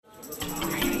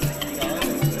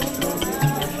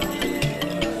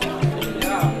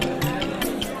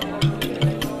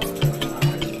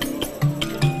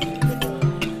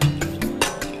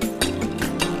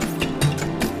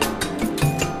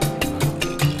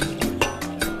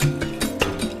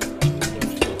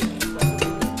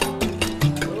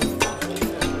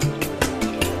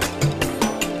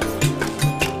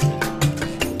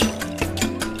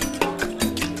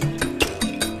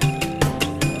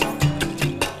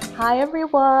Hi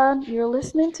everyone, you're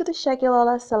listening to the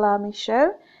Shegilola Salami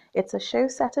Show. It's a show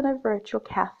set in a virtual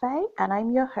cafe, and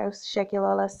I'm your host,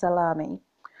 Shegilola Salami.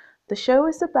 The show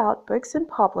is about books and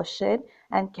publishing,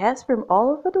 and guests from all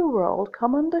over the world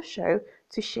come on the show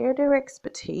to share their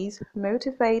expertise,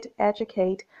 motivate,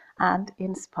 educate, and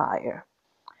inspire.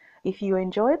 If you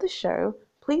enjoy the show,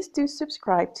 please do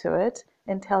subscribe to it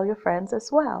and tell your friends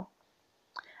as well.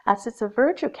 As it's a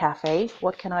virtual cafe,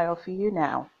 what can I offer you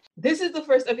now? This is the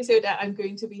first episode that I'm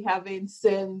going to be having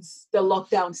since the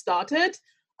lockdown started.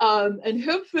 And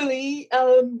hopefully,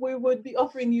 we would be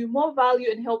offering you more value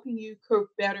and helping you cope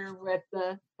better with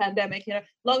the pandemic.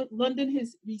 London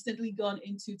has recently gone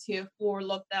into tier 4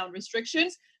 lockdown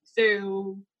restrictions.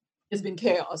 So it's been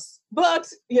chaos. But,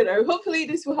 hopefully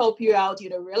this will help you out,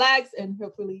 relax, and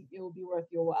hopefully it will be worth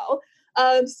your while.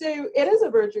 So it is a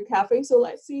virtual cafe. So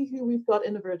let's see who we've got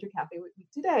in the virtual cafe with me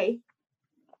today.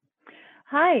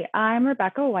 Hi, I'm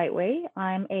Rebecca Whiteway.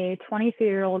 I'm a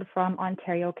 23-year-old from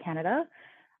Ontario, Canada.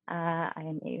 I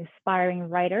am an aspiring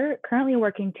writer, currently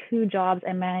working 2 jobs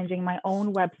and managing my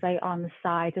own website on the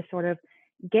side to sort of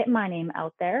get my name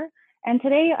out there. And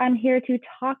today I'm here to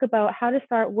talk about how to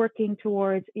start working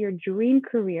towards your dream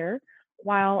career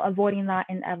while avoiding that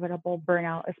inevitable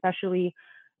burnout, especially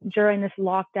during this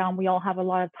lockdown. We all have a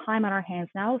lot of time on our hands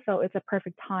now, so it's a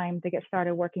perfect time to get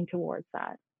started working towards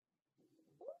that.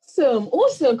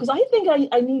 Awesome. Because I think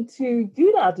I need to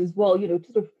do that as well, to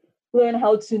sort of learn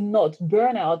how to not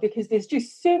burn out because there's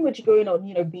just so much going on,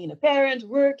 being a parent,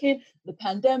 working, the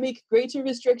pandemic, greater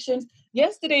restrictions.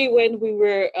 Yesterday when we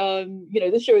were,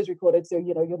 this show is recorded, so,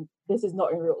 this is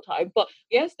not in real time. But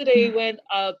yesterday when,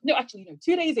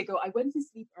 2 days ago, I went to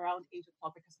sleep around 8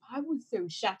 o'clock because I was so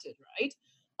shattered, right?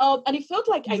 And it felt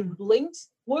like I blinked,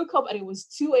 woke up, and it was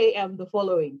 2 a.m. the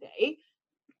following day.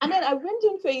 And then I went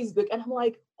on Facebook and I'm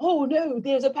like, oh no,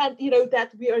 there's that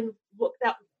we are in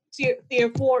that tier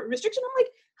 4 restriction. I'm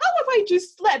like, how have I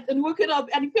just slept and woken up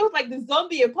and it feels like the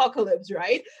zombie apocalypse,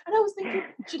 right? And I was thinking,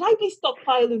 should I be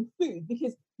stockpiling food?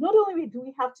 Because not only do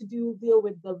we have to deal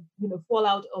with the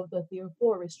fallout of the tier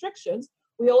 4 restrictions,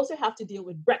 we also have to deal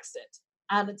with Brexit.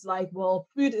 And it's like, well,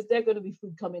 is there going to be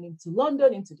food coming into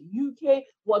London, into the UK?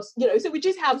 So we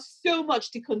just have so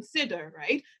much to consider,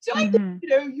 right? So I think,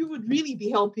 you would really be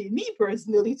helping me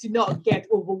personally to not get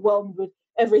overwhelmed with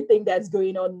everything that's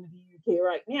going on in the UK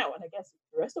right now. And I guess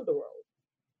the rest of the world.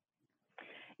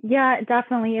 Yeah,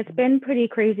 definitely. It's been pretty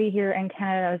crazy here in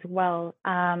Canada as well.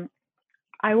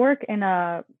 I work in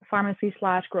a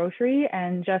pharmacy/grocery,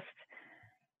 and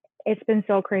it's been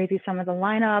so crazy. Some of the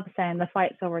lineups and the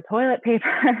fights over toilet paper,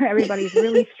 everybody's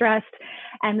really stressed.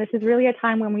 And this is really a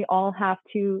time when we all have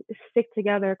to stick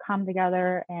together, come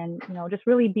together, and, just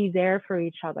really be there for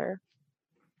each other.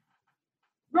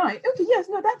 Right. Okay. Yes.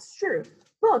 No, that's true.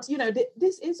 But,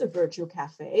 this is a virtual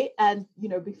cafe. And,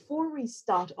 before we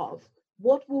start off,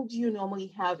 what would you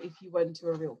normally have if you went to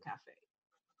a real cafe?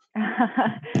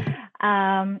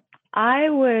 I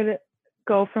would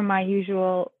go for my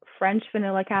usual French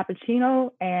vanilla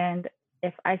cappuccino, and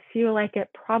if I feel like it,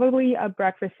 probably a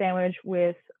breakfast sandwich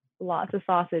with lots of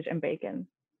sausage and bacon.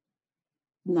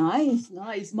 Nice.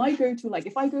 My go-to, like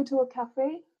if I go to a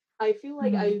cafe, I feel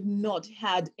like I've not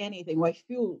had anything. I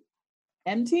feel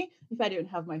empty if I don't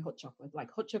have my hot chocolate.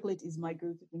 Like hot chocolate is my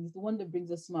go-to thing. It's the one that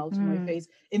brings a smile to my face.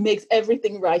 It makes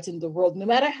everything right in the world, no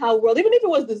matter how even if it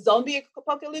was the zombie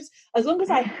apocalypse, as long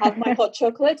as I have my hot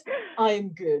chocolate, I am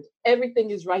good. Everything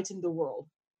is right in the world.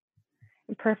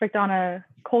 Perfect on a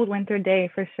cold winter day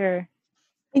for sure.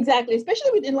 Exactly,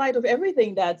 especially in light of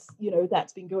everything that's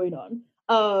been going on.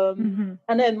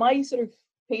 And then my sort of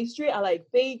pastry, I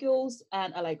like bagels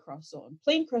and I like croissant,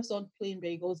 plain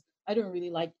bagels. I don't really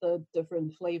like the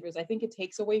different flavors. I think it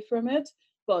takes away from it,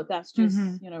 but that's just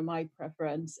my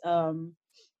preference.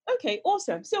 Okay,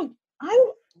 awesome. So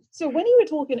when you were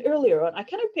talking earlier on, I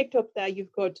kind of picked up that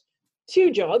you've got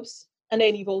 2 jobs and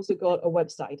then you've also got a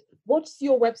website. What's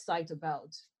your website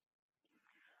about?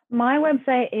 My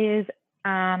website is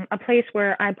a place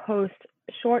where I post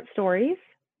short stories,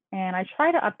 and I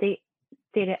try to update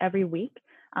it every week.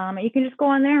 You can just go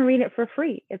on there and read it for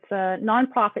free. It's a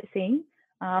nonprofit thing.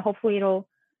 Hopefully it'll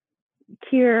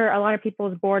cure a lot of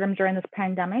people's boredom during this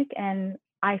pandemic. And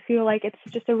I feel like it's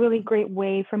just a really great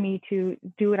way for me to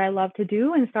do what I love to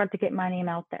do and start to get my name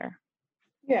out there.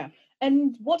 Yeah.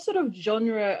 And what sort of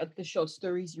genre are the short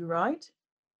stories you write?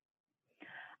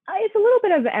 It's a little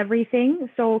bit of everything.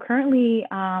 So currently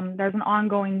there's an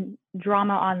ongoing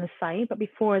drama on the site, but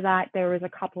before that there was a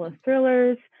couple of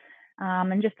thrillers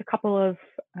and just a couple of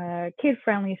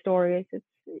kid-friendly stories.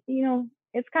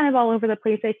 It's kind of all over the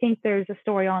place. I think there's a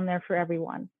story on there for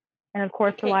everyone. And of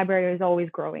course, the Okay. library is always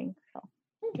growing. So.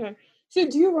 Okay. So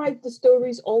do you write the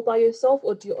stories all by yourself,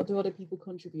 or do other people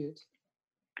contribute?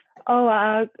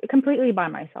 Oh, completely by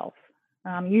myself.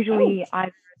 Oh, Usually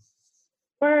I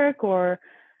work or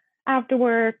after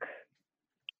work,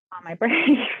 on my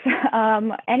breaks,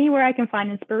 anywhere I can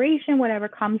find inspiration, whatever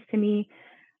comes to me.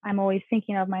 I'm always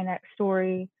thinking of my next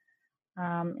story.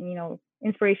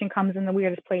 Inspiration comes in the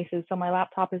weirdest places. So my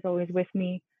laptop is always with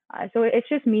me. So it's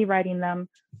just me writing them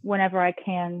whenever I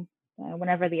can,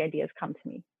 whenever the ideas come to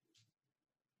me.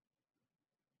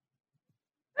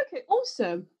 okay,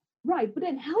 awesome. Right, but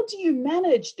then how do you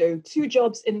manage though two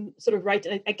jobs in sort of right?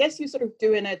 I guess you're sort of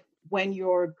doing it when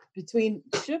you're between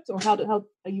shifts, or how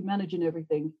are you managing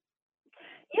everything?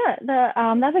 Yeah,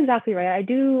 that's exactly right. I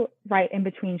do write in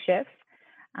between shifts.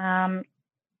 Um,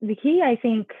 the key, I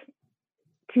think,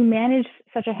 to manage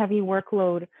such a heavy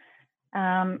workload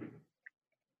um,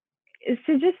 is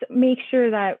to just make sure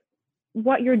that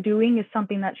what you're doing is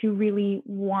something that you really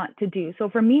want to do. So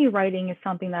for me, writing is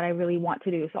something that I really want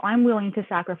to do. So I'm willing to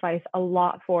sacrifice a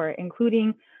lot for it,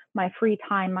 including my free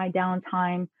time, my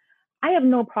downtime. I have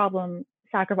no problem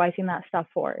sacrificing that stuff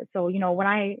for it. So,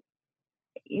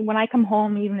 when I come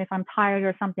home, even if I'm tired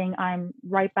or something, I'm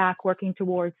right back working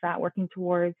towards that, working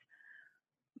towards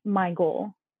my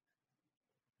goal.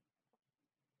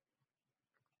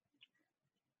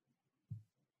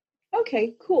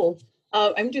 Okay, cool.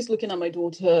 I'm just looking at my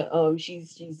daughter.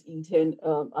 She's eating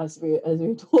as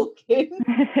we're talking.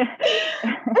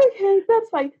 Okay, that's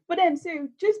fine. But then, so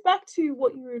just back to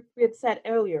what you had said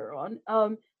earlier on.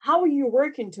 How are you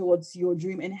working towards your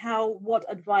dream, and what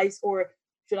advice, or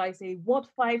should I say, what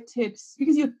 5 tips?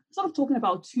 Because you're sort of talking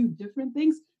about two different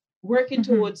things: working Mhm.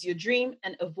 towards your dream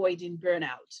and avoiding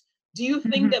burnout. Do you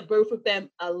think Mhm. that both of them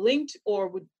are linked, or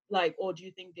do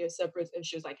you think they're separate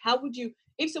issues? Like, how would you,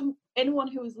 if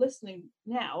anyone who is listening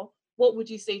now, what would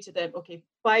you say to them? Okay,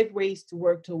 5 ways to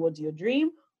work towards your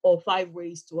dream, or 5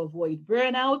 ways to avoid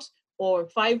burnout, or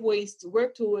 5 ways to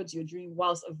work towards your dream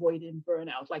whilst avoiding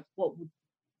burnout. Like, what would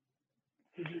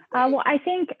you say? Well, I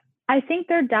think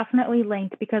they're definitely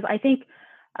linked because I think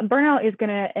burnout is going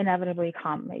to inevitably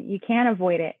come. You can't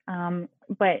avoid it,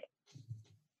 but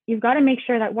you've got to make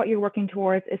sure that what you're working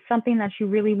towards is something that you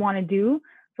really want to do,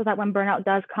 so that when burnout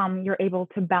does come, you're able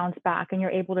to bounce back and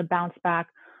you're able to bounce back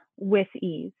with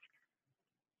ease.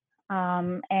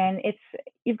 And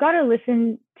you've got to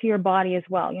listen to your body as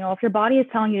well. If your body is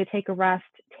telling you to take a rest,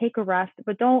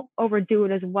 but don't overdo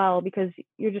it as well because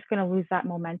you're just going to lose that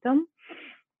momentum.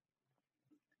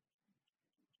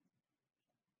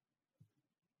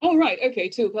 All right, okay,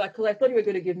 too. Because I thought you were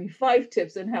going to give me 5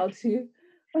 tips on how to do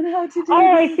Oh,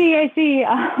 I this. see. I see.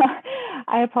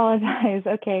 I apologize.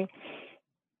 Okay.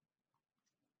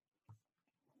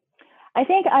 I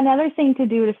think another thing to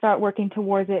do to start working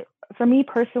towards it, for me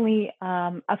personally,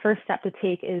 a first step to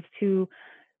take is to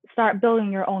start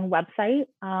building your own website.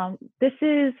 This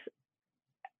is,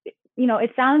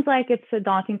 it sounds like it's a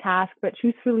daunting task, but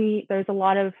truthfully, there's a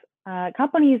lot of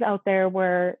companies out there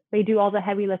where they do all the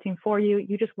heavy lifting for you.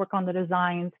 You just work on the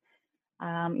designs,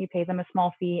 you pay them a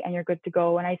small fee, and you're good to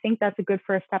go. And I think that's a good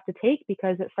first step to take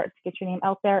because it starts to get your name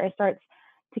out there. It starts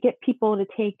to get people to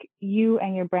take you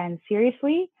and your brand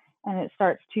seriously, and it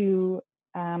starts to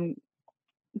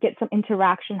get some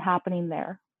interaction happening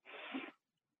there.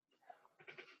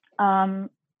 Um,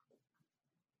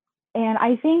 and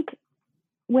I think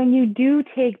when you do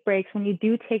take breaks, when you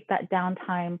do take that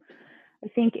downtime, I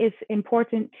think it's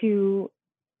important to,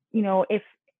 if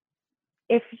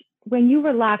when you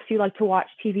relax, you like to watch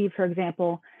TV, for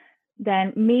example,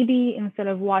 then maybe instead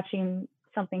of watching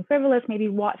something frivolous, maybe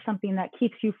watch something that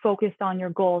keeps you focused on your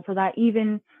goal so that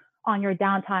even on your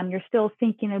downtime, you're still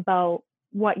thinking about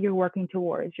what you're working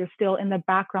towards. You're still in the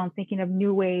background thinking of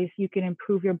new ways you can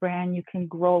improve your brand, you can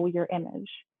grow your image.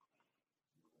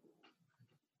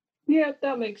 Yeah,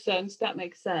 that makes sense. That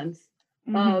makes sense.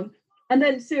 Mm-hmm. Um, and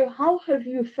then, so how have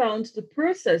you found the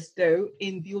process though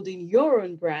in building your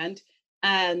own brand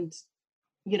and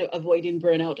avoiding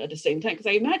burnout at the same time? Because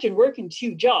I imagine working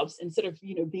two jobs instead of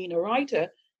being a writer,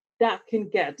 that can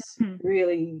get Mm-hmm.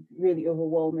 really, really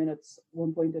overwhelming at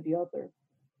one point or the other.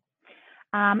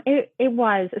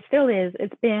 It still is.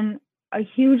 It's been a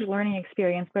huge learning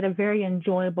experience, but a very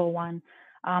enjoyable one.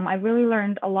 I really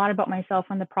learned a lot about myself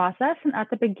in the process. And at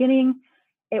the beginning,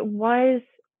 it was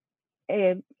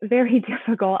very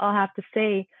difficult, I'll have to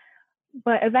say.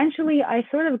 But eventually, I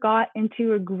sort of got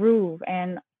into a groove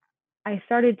and I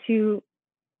started to,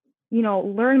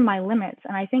 learn my limits.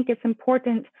 And I think it's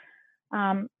important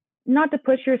um, not to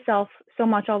push yourself so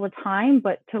much all the time,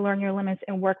 but to learn your limits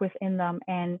and work within them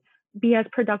and be as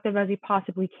productive as you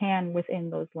possibly can within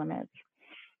those limits.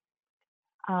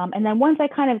 And then once I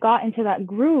kind of got into that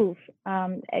groove,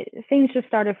 things just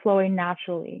started flowing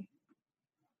naturally.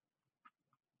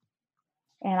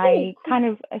 And I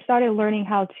started learning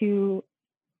how to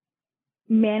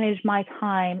manage my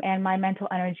time and my mental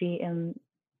energy in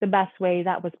the best way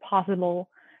that was possible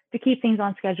to keep things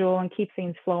on schedule and keep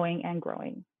things flowing and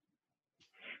growing.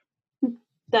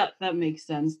 That makes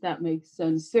sense. That makes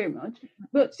sense so much.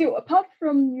 But so apart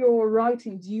from your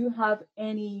writing, do you have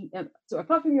any, so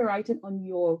apart from your writing on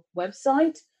your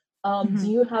website, do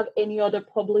you have any other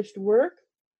published work?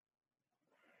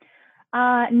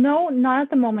 No, not at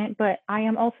the moment, but I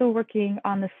am also working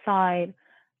on the side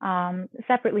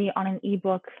separately on an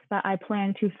ebook that I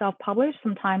plan to self-publish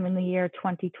sometime in the year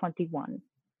 2021.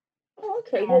 Oh,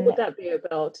 okay. What would that be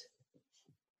about?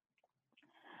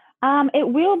 It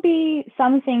will be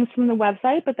some things from the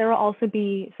website, but there will also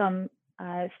be some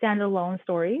standalone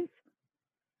stories.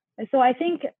 So I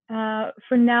think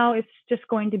for now, it's just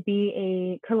going to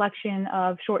be a collection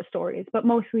of short stories, but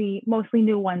mostly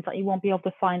new ones that you won't be able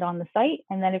to find on the site.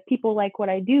 And then if people like what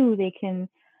I do, they can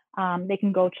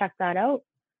go check that out.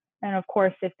 And of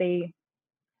course, if they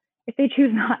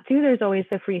choose not to, there's always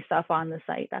the free stuff on the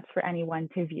site. That's for anyone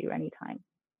to view anytime.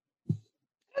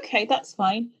 Okay, that's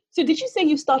fine. So did you say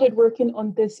you started working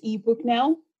on this ebook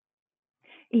now?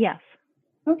 Yes.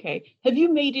 Okay. Have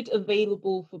you made it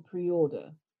available for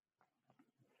pre-order?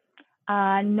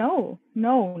 No,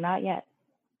 not yet.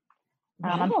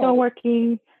 Wow. I'm still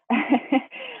working.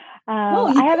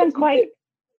 I haven't quite.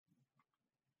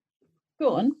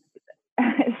 Go on.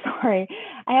 Sorry,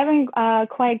 I haven't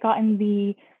quite gotten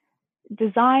the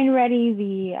design ready,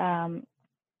 the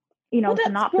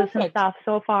synopsis perfect. and stuff.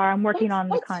 So far, I'm working on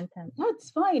the content. That's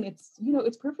fine.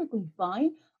 It's perfectly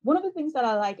fine. One of the things that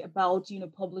I like about,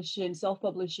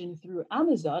 self-publishing through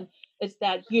Amazon is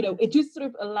that, it just sort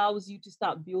of allows you to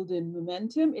start building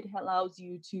momentum. It allows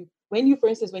you to, when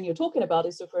you're talking about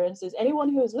it, so for instance, anyone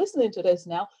who is listening to this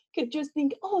now could just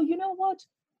think, oh, you know what?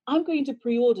 I'm going to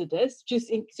pre-order this just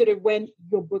in sort of when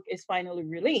your book is finally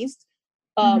released.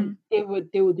 They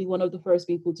would be one of the first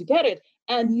people to get it.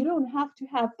 And you don't have to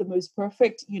have the most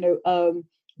perfect,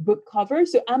 book cover.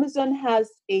 So Amazon has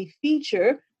a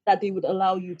feature that they would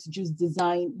allow you to just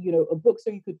design, a book.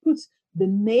 So you could put the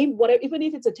name, whatever, even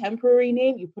if it's a temporary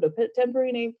name, you put a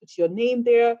temporary name, put your name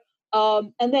there,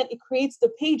 and then it creates the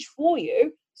page for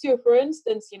you. So for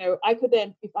instance, I could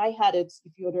then, if I had it,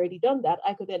 if you had already done that,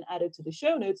 I could then add it to the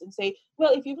show notes and say,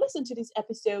 well, if you've listened to this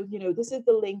episode, this is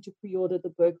the link to pre-order the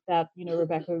book that,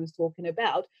 Rebecca was talking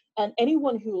about. And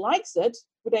anyone who likes it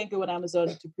would then go on Amazon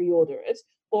to pre-order it.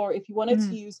 Or if you wanted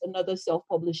to use another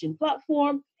self-publishing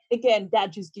platform, again,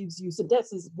 that just gives you, so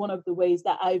this is one of the ways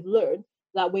that I've learned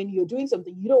that when you're doing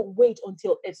something, you don't wait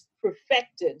until it's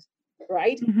perfected,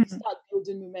 right? You start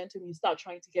building momentum, you start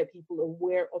trying to get people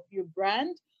aware of your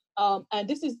brand. And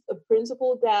this is a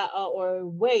principle that, or a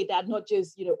way that not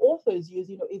just, authors use,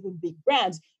 even big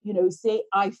brands, say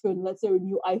iPhone, let's say a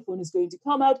new iPhone is going to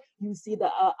come out. You see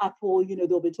that Apple,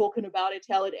 they'll be talking about it,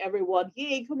 telling everyone,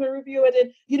 yay, come and review it.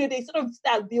 And, they sort of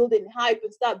start building hype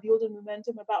and start building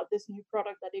momentum about this new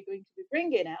product that they're going to be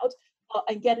bringing out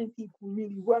and getting people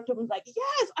really worked up and like,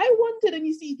 yes, I want it. And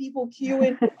you see people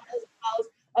queuing for house.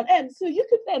 And so you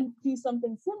could then do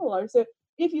something similar. So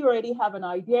if you already have an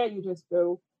idea, you just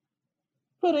go,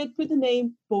 put the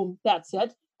name, boom, that's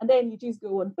it. And then you just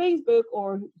go on Facebook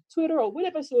or Twitter or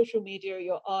whatever social media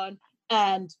you're on,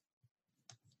 and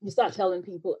you start telling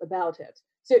people about it.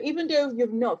 So even though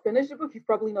you've not finished the book, you've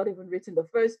probably not even written the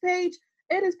first page,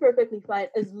 it is perfectly fine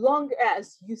as long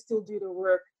as you still do the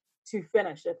work to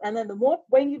finish it. And then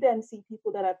when you then see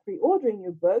people that are pre-ordering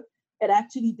your book, it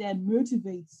actually then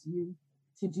motivates you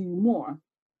to do more.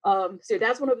 So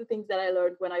that's one of the things that I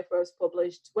learned when I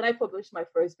published my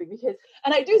first book, because,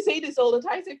 and I do say this all the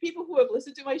time, so people who have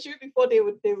listened to my show before, they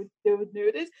would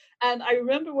know this. And I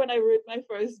remember when I wrote my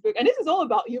first book, and this is all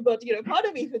about you, but part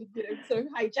of me could, sort of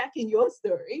hijacking your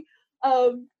story.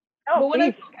 But when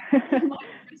I published my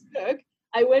first book,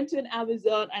 I went to an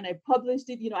Amazon and I published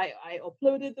it. I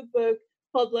uploaded the book,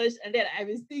 published, and then I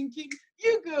was thinking,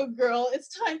 you go, girl, it's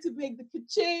time to make the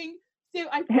ka-ching. So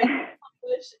I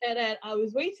published, and then I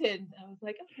was waiting. I was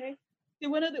like, okay, so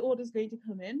when are the orders going to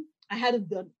come in? I hadn't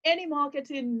done any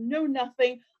marketing, no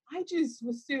nothing. I just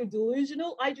was so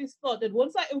delusional. I just thought that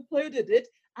once I uploaded it,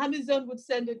 Amazon would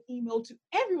send an email to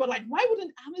everyone. Like, why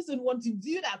wouldn't Amazon want to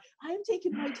do that? I'm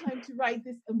taking my time to write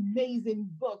this amazing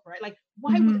book, right? Like,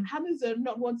 why would Amazon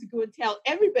not want to go and tell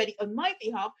everybody on my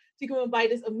behalf to go and buy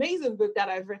this amazing book that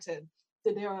I've written?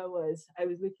 So there I was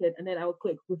wicked. And then I would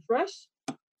click refresh.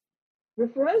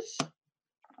 refresh.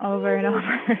 over and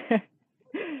over.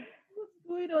 What's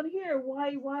going on here? Why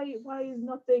is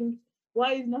nothing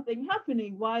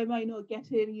happening? Why am I not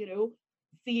getting,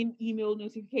 seeing email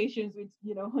notifications with,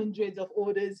 hundreds of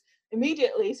orders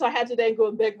immediately? So I had to then go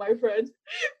and beg my friends,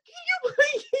 can you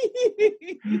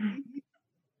please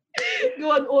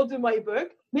go and order my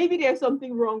book? Maybe there's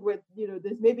something wrong with,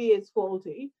 this, maybe it's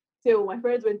faulty. So my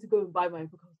friends went to go and buy my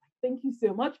book. I was like, thank you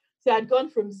so much. So I'd gone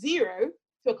from 0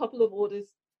 to a couple of orders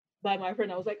by my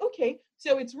friend. I was like, okay,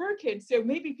 so it's working. So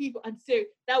maybe people, and so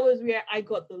that was where I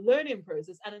got the learning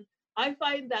process. And I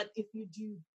find that if you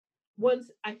do once,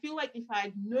 I feel like if I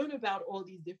had known about all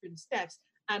these different steps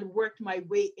and worked my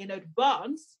way in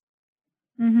advance,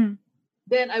 Mm-hmm.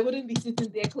 then I wouldn't be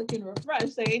sitting there clicking refresh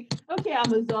saying, okay,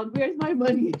 Amazon, where's my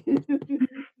money?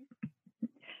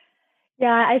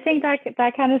 Yeah, I think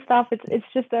that kind of stuff,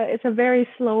 it's a very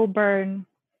slow burn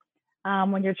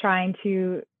when you're trying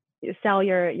to sell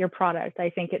your product.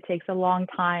 I think it takes a long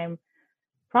time,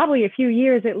 probably a few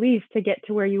years at least, to get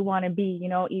to where you want to be,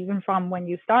 even from when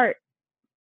you start.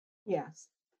 Yes.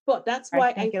 But that's I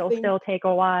why think I it'll think, still take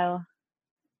a while.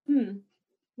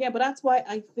 yeah, but that's why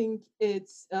I think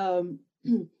it's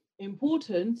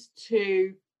important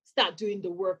to start doing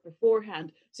the work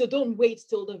beforehand. So don't wait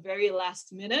till the very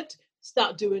last minute.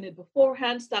 Start doing it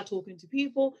beforehand. Start talking to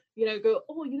people. Go,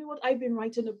 oh, you know what? I've been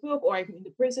writing a book, or I'm in the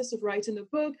process of writing a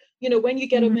book. When you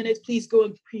get a minute, please go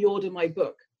and pre-order my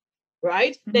book.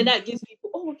 Right? Then that gives people,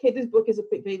 oh, okay, this book is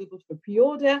available for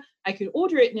pre-order. I can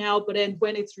order it now, but then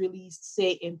when it's released,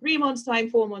 say in 3 months' time,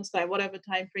 4 months' time, whatever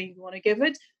time frame you want to give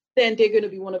it, then they're going to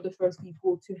be one of the first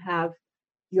people to have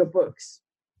your books.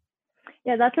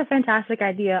 Yeah, that's a fantastic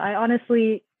idea. I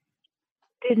honestly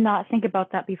did not think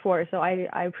about that before. So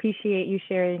I appreciate you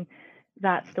sharing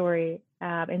that story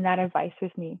and that advice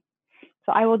with me.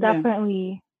 So I will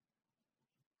definitely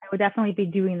be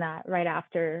doing that right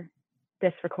after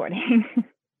this recording.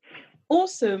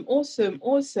 Awesome.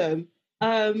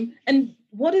 And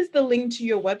what is the link to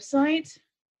your website?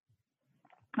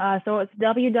 So it's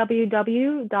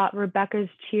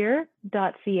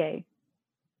www.rebeccascheer.ca.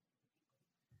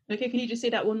 Okay, can you just say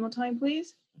that one more time,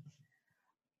 please?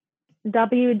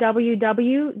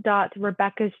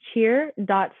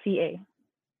 www.rebeccascheer.ca.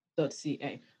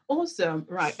 .ca. Awesome.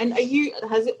 Right. And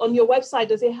has it on your website,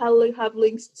 does it have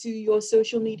links to your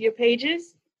social media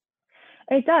pages?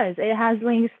 It does. It has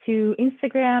links to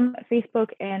Instagram,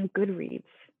 Facebook, and Goodreads.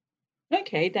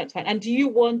 Okay, that's fine. And do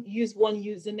you use one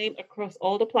username across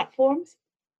all the platforms?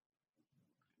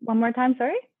 One more time,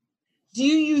 sorry? Do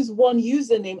you use one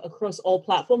username across all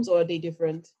platforms, or are they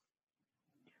different?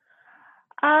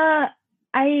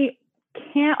 I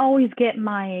can't always get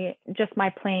my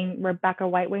plain Rebecca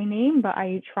Whiteway name, but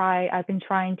I've been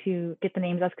trying to get the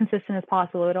names as consistent as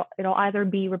possible. It'll either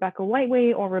be Rebecca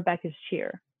Whiteway or Rebecca's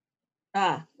Cheer.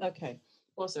 Okay.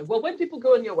 Awesome. Well, when people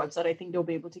go on your website, I think they'll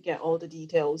be able to get all the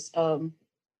details from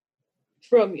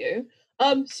you.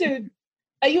 So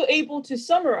are you able to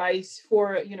summarize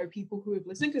for people who have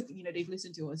listened, because they've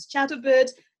listened to us chat a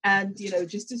bit, and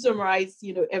just to summarize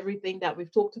everything that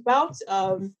we've talked about,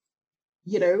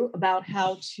 about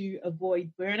how to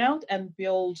avoid burnout and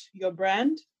build your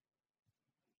brand?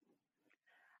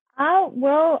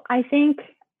 Well, I think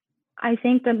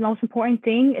the most important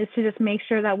thing is to just make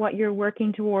sure that what you're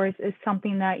working towards is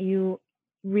something that you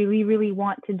really, really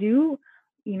want to do,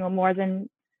 more than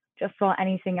just about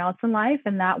anything else in life.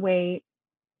 And that way,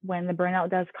 when the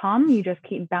burnout does come, you just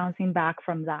keep bouncing back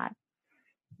from that.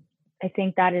 I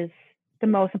think that is the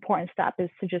most important step,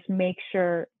 is to just make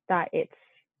sure that it's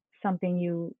something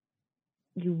you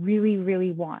really,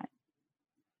 really want.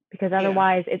 Because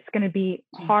otherwise it's going to be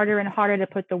harder and harder to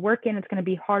put the work in. It's going to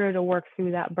be harder to work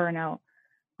through that burnout.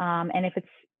 And if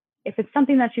it's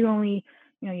something that you only,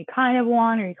 you kind of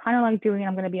want, or you kind of like doing,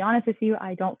 I'm going to be honest with you,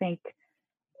 I don't think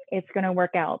it's going to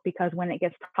work out, because when it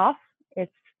gets tough,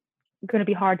 it's going to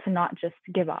be hard to not just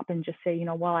give up and just say,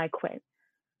 well, I quit.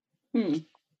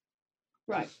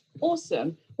 Right.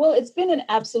 Awesome. Well, it's been an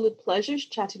absolute pleasure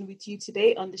chatting with you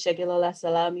today on the Segilola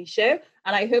Salami Show.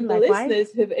 And I hope Likewise. The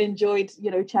listeners have enjoyed,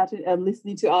 chatting and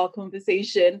listening to our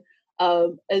conversation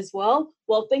as well.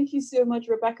 Well, thank you so much,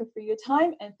 Rebecca, for your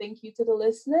time. And thank you to the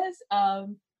listeners.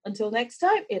 Until next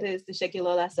time, it is the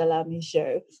Segilola Salami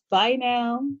Show. Bye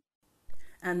now.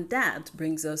 And that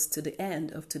brings us to the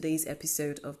end of today's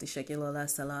episode of the Segilola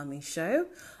Salami Show.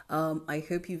 I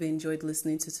hope you've enjoyed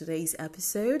listening to today's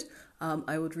episode.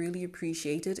 I would really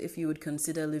appreciate it if you would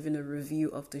consider leaving a review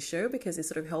of the show, because it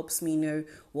sort of helps me know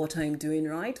what I'm doing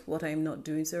right, what I'm not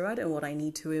doing so right, and what I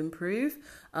need to improve.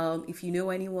 If you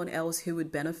know anyone else who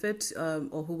would benefit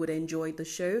or who would enjoy the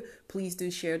show, please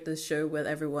do share the show with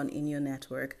everyone in your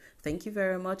network. Thank you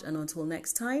very much, and until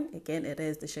next time, again, it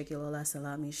is the Shegilola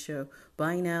Salami Show.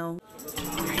 Bye now.